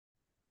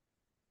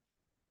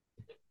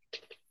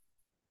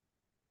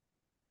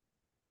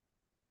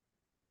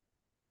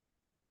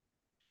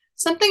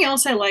Something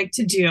else I like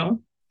to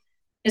do,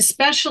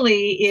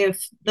 especially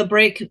if the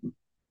break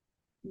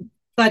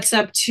butts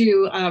up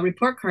to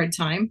report card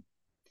time,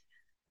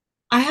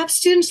 I have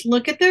students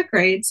look at their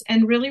grades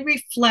and really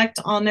reflect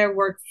on their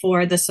work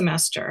for the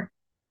semester,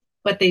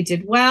 what they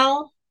did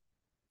well,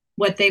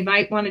 what they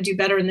might want to do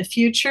better in the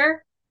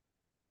future,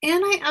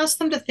 and I ask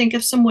them to think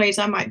of some ways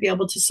I might be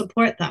able to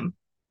support them.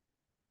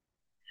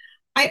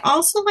 I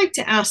also like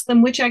to ask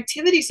them which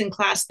activities in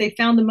class they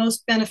found the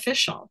most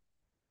beneficial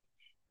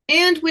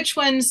and which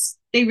ones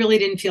they really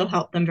didn't feel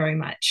helped them very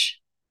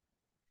much.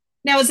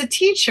 Now, as a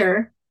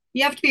teacher,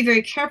 you have to be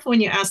very careful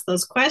when you ask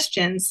those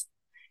questions.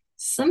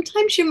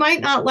 Sometimes you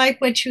might not like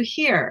what you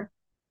hear,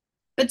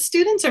 but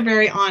students are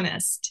very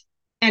honest.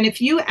 And if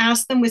you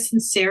ask them with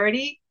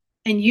sincerity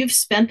and you've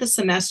spent the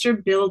semester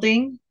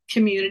building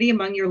community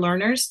among your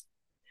learners,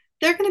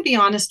 they're going to be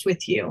honest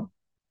with you.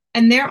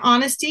 And their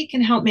honesty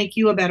can help make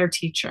you a better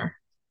teacher.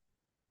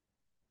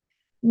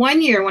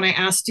 One year, when I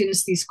asked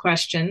students these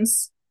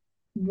questions,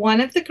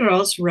 one of the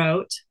girls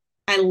wrote,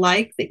 "I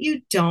like that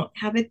you don't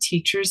have a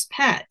teacher's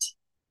pet."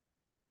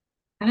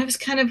 And I was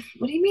kind of,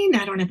 what do you mean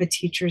I don't have a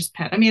teacher's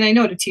pet? I mean, I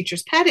know what a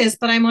teacher's pet is,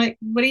 but I'm like,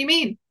 what do you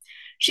mean?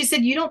 She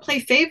said, "You don't play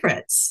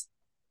favorites.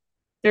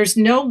 There's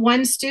no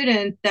one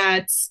student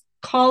that's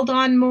called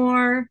on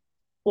more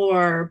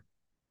or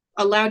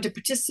allowed to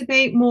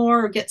participate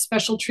more or get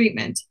special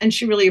treatment." And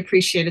she really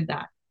appreciated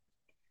that.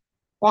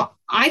 Well,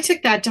 I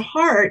took that to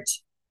heart,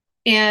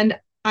 and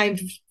I'm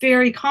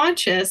very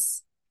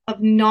conscious of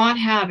not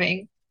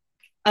having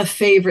a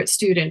favorite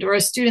student or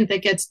a student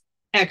that gets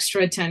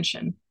extra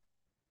attention.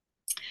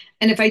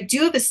 And if I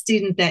do have a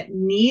student that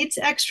needs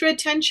extra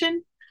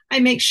attention, I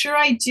make sure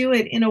I do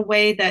it in a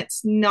way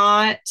that's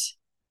not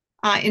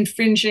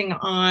infringing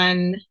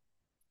on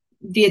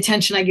the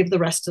attention I give the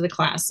rest of the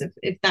class,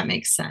 if that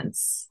makes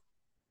sense.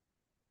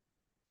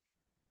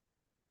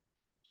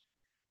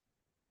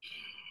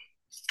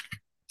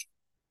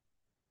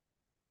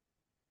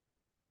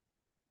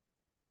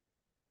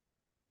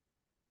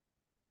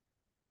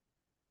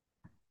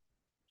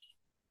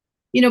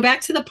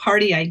 Back to the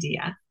party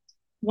idea.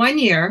 One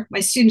year, my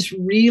students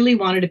really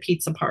wanted a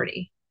pizza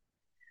party.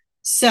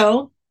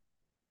 So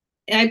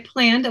I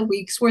planned a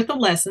week's worth of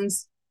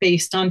lessons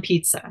based on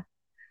pizza.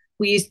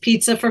 We used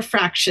pizza for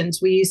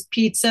fractions. We used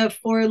pizza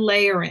for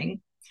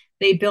layering.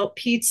 They built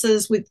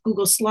pizzas with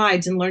Google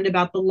Slides and learned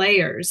about the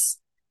layers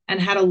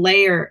and how to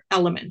layer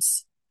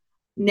elements.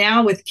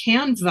 Now with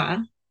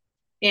Canva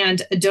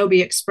and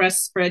Adobe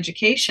Express for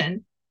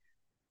Education,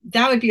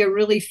 that would be a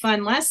really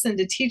fun lesson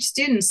to teach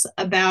students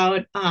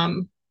about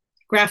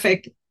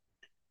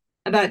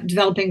about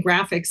developing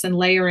graphics and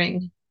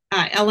layering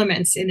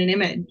elements in an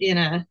image, in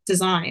a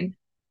design.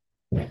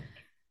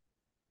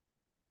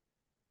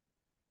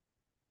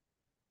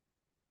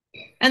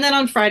 And then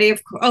on Friday,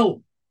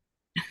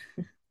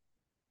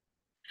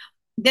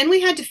 then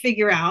we had to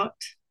figure out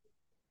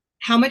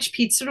how much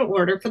pizza to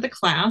order for the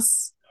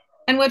class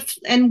and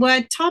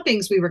what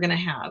toppings we were going to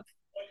have.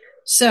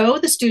 So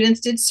the students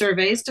did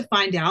surveys to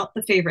find out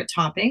the favorite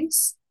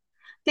toppings.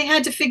 They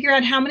had to figure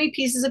out how many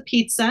pieces of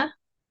pizza,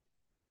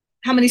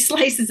 how many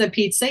slices of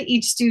pizza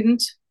each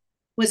student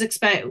was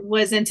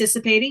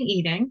anticipating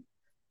eating.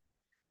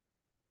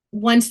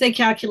 Once they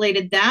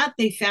calculated that,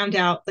 they found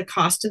out the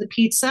cost of the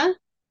pizza,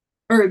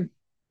 or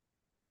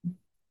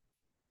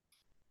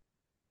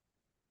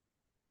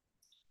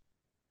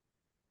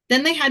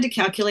then they had to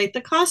calculate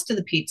the cost of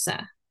the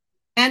pizza,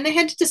 and they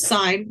had to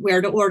decide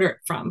where to order it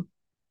from.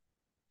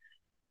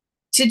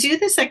 To do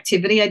this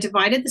activity, I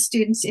divided the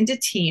students into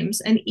teams,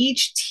 and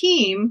each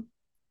team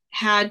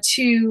had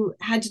to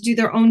do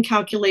their own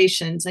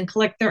calculations and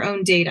collect their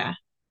own data.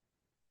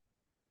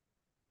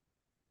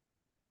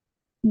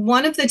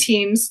 One of the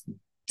teams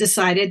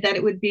decided that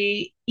it would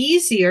be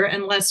easier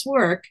and less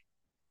work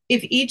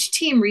if each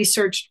team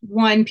researched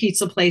one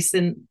pizza place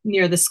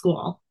near the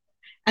school,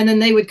 and then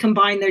they would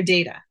combine their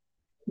data.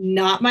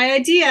 Not my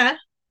idea,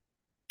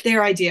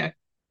 their idea.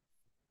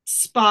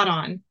 Spot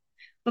on.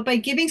 But by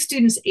giving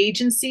students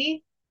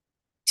agency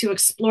to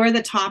explore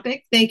the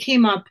topic, they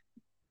came up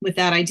with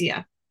that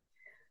idea.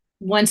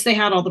 Once they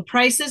had all the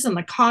prices and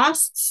the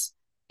costs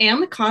and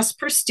the cost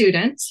per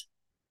student,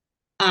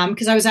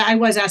 because I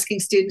was asking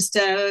students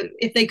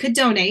if they could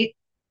donate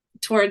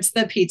towards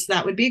the pizza,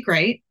 that would be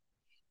great.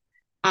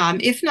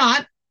 If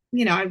not,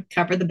 I'd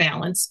cover the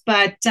balance.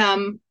 But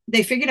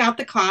they figured out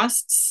the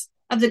costs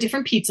of the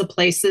different pizza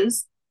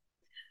places.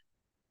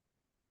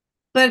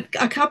 But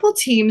a couple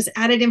teams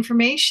added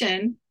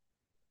information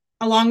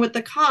along with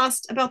the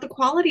cost about the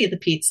quality of the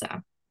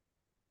pizza.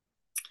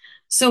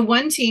 So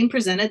one team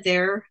presented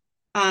the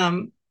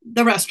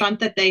restaurant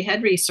that they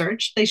had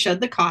researched. They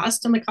showed the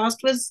cost, and the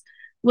cost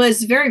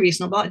was very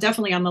reasonable,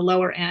 definitely on the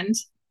lower end.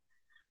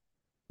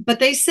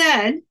 But they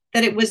said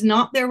that it was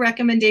not their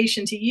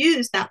recommendation to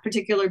use that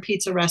particular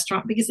pizza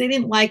restaurant because they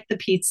didn't like the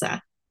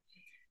pizza.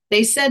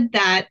 They said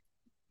that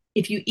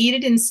if you eat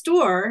it in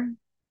store,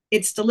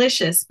 it's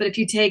delicious, but if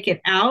you take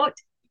it out,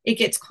 it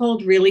gets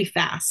cold really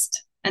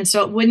fast. And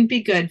so it wouldn't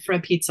be good for a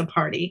pizza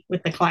party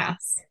with the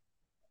class.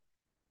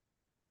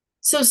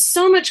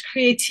 So much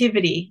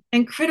creativity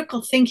and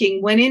critical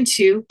thinking went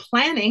into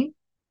planning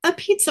a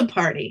pizza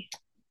party.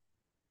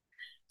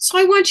 So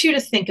I want you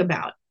to think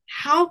about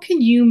how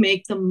can you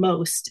make the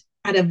most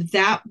out of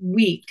that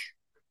week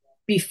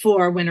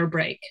before winter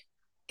break?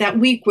 That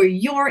week where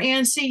you're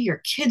antsy, your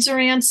kids are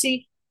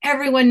antsy,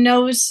 everyone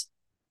knows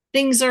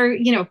things are,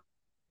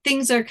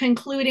 things are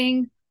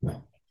concluding.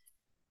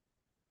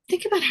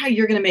 Think about how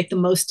you're going to make the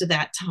most of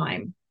that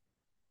time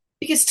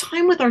because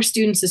time with our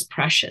students is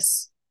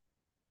precious.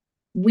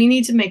 We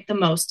need to make the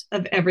most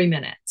of every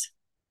minute.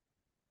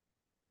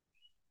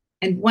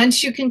 And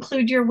once you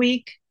conclude your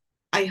week,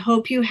 I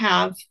hope you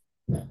have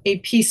a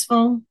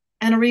peaceful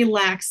and a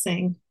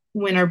relaxing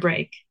winter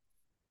break.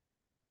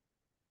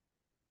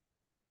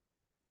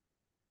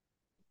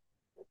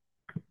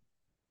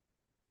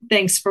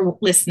 Thanks for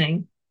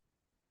listening.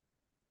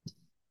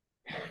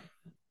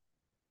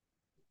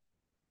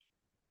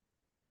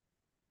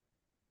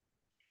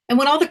 And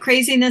when all the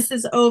craziness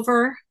is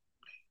over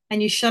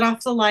and you shut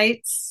off the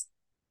lights,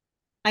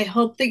 I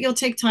hope that you'll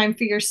take time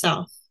for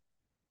yourself,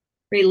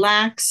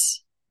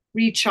 relax,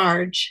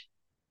 recharge,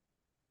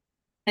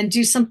 and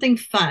do something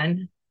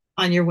fun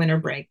on your winter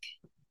break.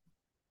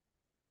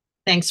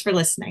 Thanks for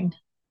listening.